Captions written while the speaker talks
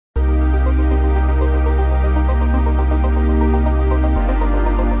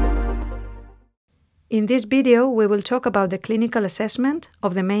In this video, we will talk about the clinical assessment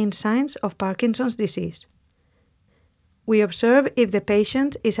of the main signs of Parkinson's disease. We observe if the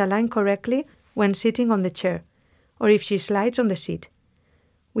patient is aligned correctly when sitting on the chair, or if she slides on the seat.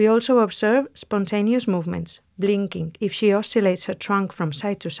 We also observe spontaneous movements, blinking, if she oscillates her trunk from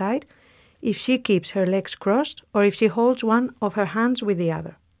side to side, if she keeps her legs crossed, or if she holds one of her hands with the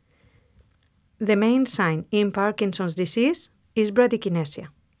other. The main sign in Parkinson's disease is bradykinesia.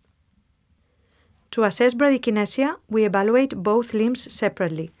 To assess bradykinesia, we evaluate both limbs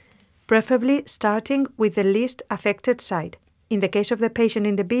separately, preferably starting with the least affected side. In the case of the patient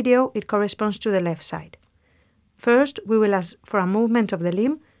in the video, it corresponds to the left side. First, we will ask for a movement of the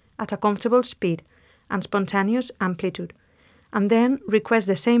limb at a comfortable speed and spontaneous amplitude, and then request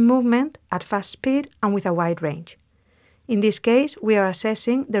the same movement at fast speed and with a wide range. In this case, we are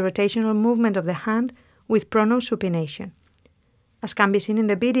assessing the rotational movement of the hand with pronosupination. As can be seen in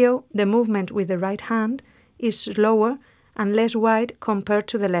the video, the movement with the right hand is slower and less wide compared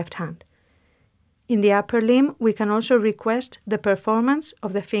to the left hand. In the upper limb, we can also request the performance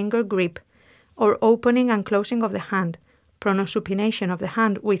of the finger grip, or opening and closing of the hand, pronosupination of the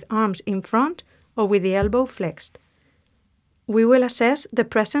hand with arms in front or with the elbow flexed. We will assess the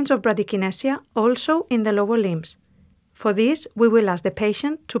presence of bradykinesia also in the lower limbs. For this, we will ask the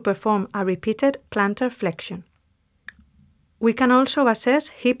patient to perform a repeated plantar flexion. We can also assess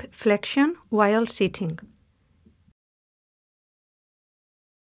hip flexion while sitting.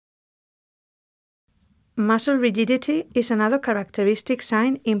 Muscle rigidity is another characteristic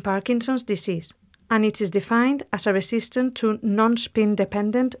sign in Parkinson's disease, and it is defined as a resistance to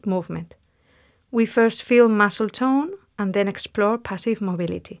non-spin-dependent movement. We first feel muscle tone and then explore passive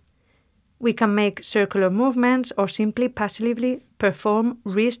mobility. We can make circular movements or simply passively perform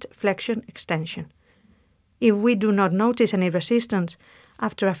wrist flexion extension. If we do not notice any resistance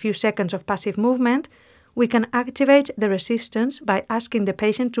after a few seconds of passive movement, we can activate the resistance by asking the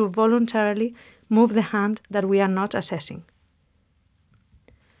patient to voluntarily move the hand that we are not assessing.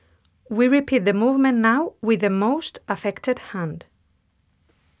 We repeat the movement now with the most affected hand.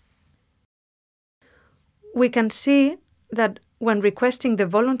 We can see that when requesting the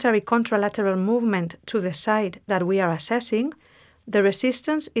voluntary contralateral movement to the side that we are assessing, the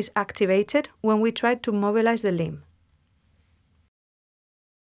resistance is activated when we try to mobilize the limb.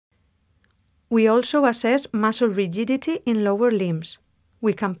 We also assess muscle rigidity in lower limbs.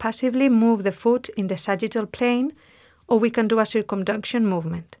 We can passively move the foot in the sagittal plane, or we can do a circumduction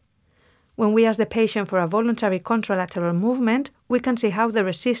movement. When we ask the patient for a voluntary contralateral movement, we can see how the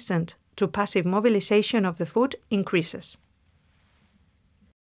resistance to passive mobilization of the foot increases.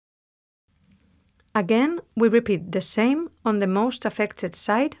 Again, we repeat the same on the most affected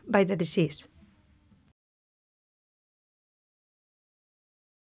side by the disease.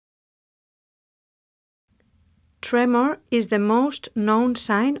 Tremor is the most known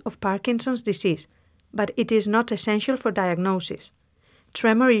sign of Parkinson's disease, but it is not essential for diagnosis.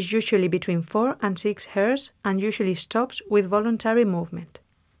 Tremor is usually between 4 and 6 Hz and usually stops with voluntary movement.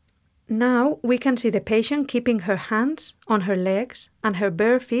 Now we can see the patient keeping her hands on her legs and her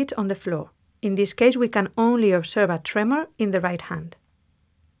bare feet on the floor. In this case, we can only observe a tremor in the right hand.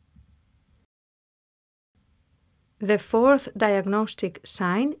 The fourth diagnostic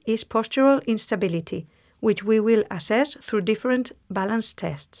sign is postural instability, which we will assess through different balance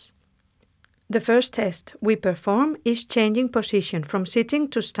tests. The first test we perform is changing position from sitting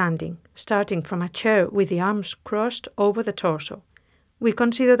to standing, starting from a chair with the arms crossed over the torso. We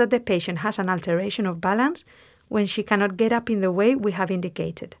consider that the patient has an alteration of balance when she cannot get up in the way we have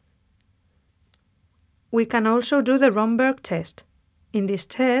indicated. We can also do the Romberg test. In this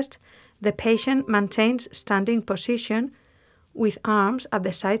test, the patient maintains standing position with arms at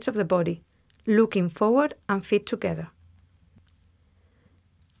the sides of the body, looking forward and feet together.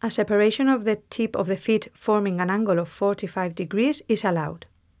 A separation of the tip of the feet forming an angle of 45 degrees is allowed.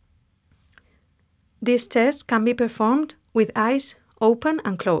 This test can be performed with eyes open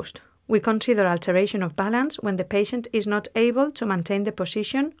and closed. We consider alteration of balance when the patient is not able to maintain the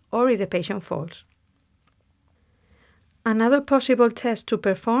position or if the patient falls. Another possible test to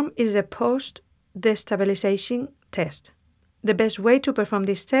perform is the post-destabilization test. The best way to perform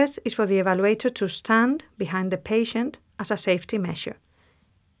this test is for the evaluator to stand behind the patient as a safety measure.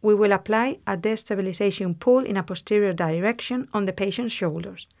 We will apply a destabilization pull in a posterior direction on the patient's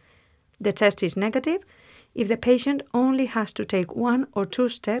shoulders. The test is negative if the patient only has to take 1 or 2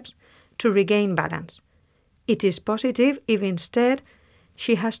 steps to regain balance. It is positive if instead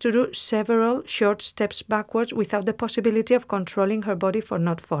she has to do several short steps backwards without the possibility of controlling her body for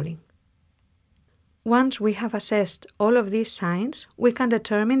not falling. Once we have assessed all of these signs, we can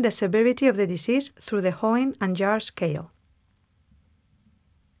determine the severity of the disease through the Hoehn and Yahr scale.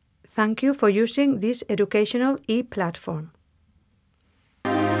 Thank you for using this educational e-platform.